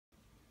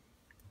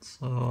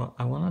So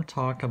I want to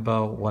talk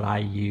about what I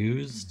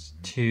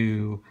used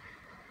to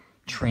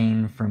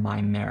train for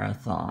my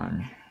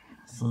marathon.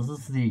 So this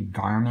is the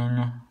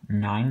Garmin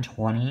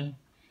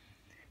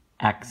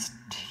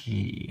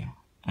 920XT,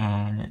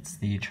 and it's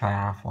the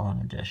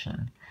triathlon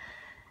edition.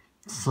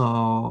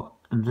 So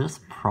this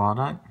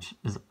product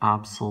is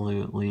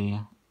absolutely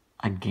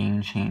a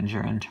game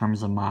changer in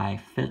terms of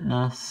my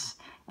fitness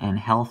and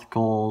health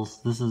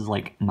goals. This is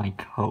like my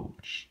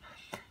coach.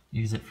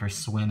 Use it for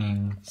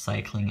swimming,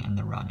 cycling, and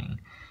the running.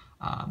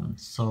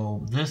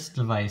 So this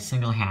device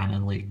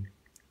single-handedly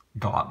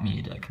got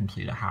me to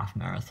complete a half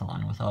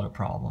marathon without a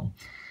problem.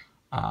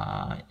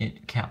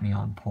 It kept me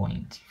on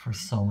point for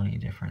so many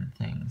different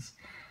things.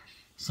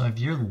 So if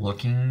you're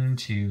looking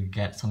to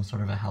get some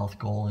sort of a health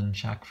goal in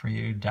check for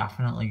you,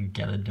 definitely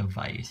get a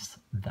device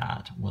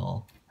that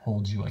will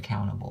hold you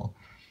accountable.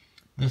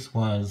 This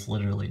was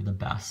literally the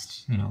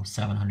best,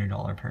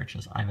 $700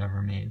 purchase I've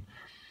ever made.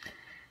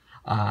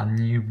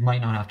 You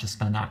might not have to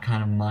spend that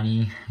kind of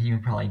money. You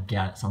can probably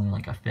get something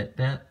like a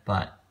Fitbit,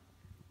 but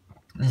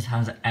this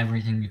has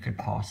everything you could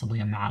possibly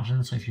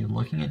imagine. So if you're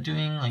looking at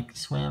doing like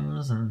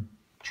swims and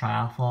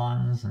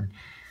triathlons, and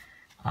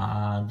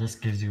this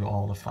gives you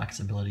all the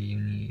flexibility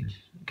you need.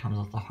 It comes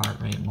with the heart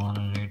rate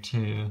monitor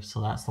too, so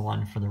that's the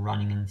one for the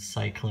running and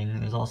cycling.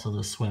 There's also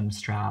the swim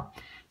strap.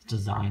 It's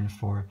designed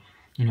for,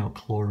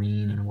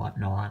 chlorine and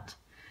whatnot.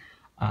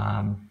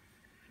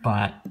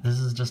 But this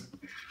is just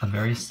a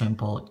very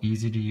simple,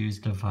 easy to use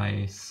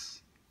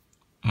device,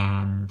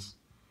 and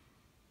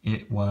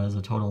it was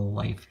a total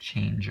life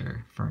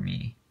changer for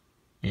me.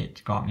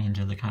 It got me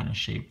into the kind of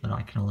shape that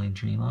I could only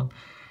dream of,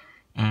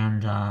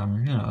 and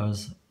it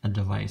was a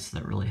device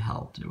that really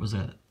helped. It was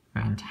a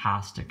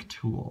fantastic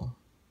tool,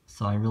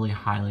 so I really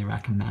highly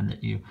recommend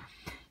that if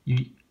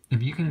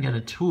you can get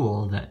a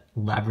tool that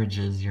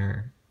leverages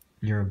your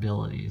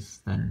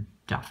abilities, then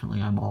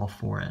definitely I'm all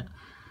for it.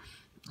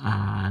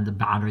 The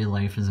battery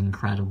life is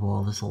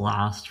incredible. This will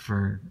last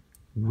for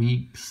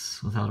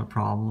weeks without a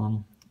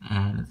problem,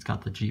 and it's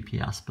got the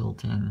GPS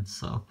built in.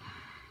 So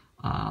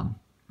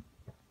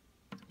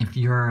if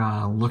you're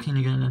looking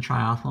to get into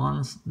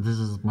triathlons, this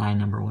is my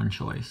 #1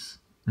 choice,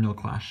 no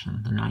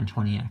question, the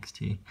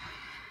 920XT.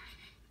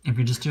 If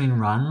you're just doing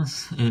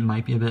runs, it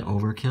might be a bit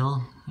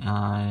overkill.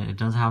 It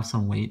does have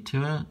some weight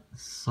to it,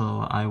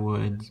 so I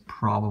would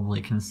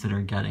probably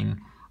consider getting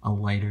a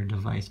lighter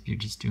device if you're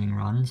just doing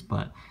runs.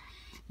 But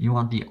you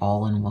want the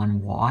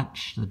all-in-one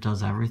watch that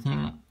does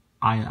everything.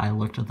 I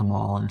looked at them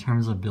all. In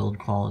terms of build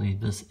quality,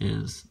 this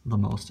is the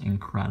most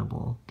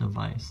incredible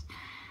device.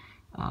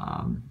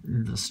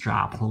 The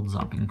strap holds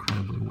up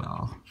incredibly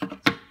well.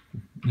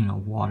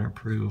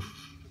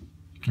 Waterproof.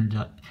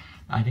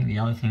 I think the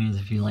other thing is,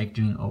 if you like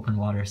doing open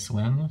water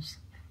swims,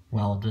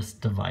 well, this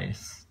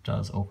device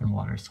does open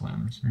water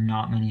swims.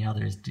 Not many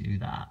others do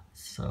that,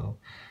 so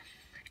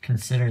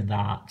consider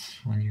that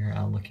when you're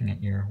looking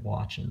at your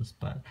watches.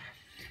 But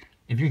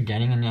if you're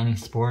getting into any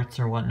sports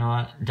or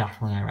whatnot,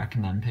 definitely I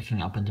recommend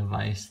picking up a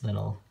device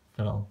that'll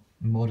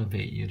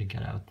motivate you to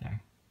get out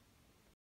there.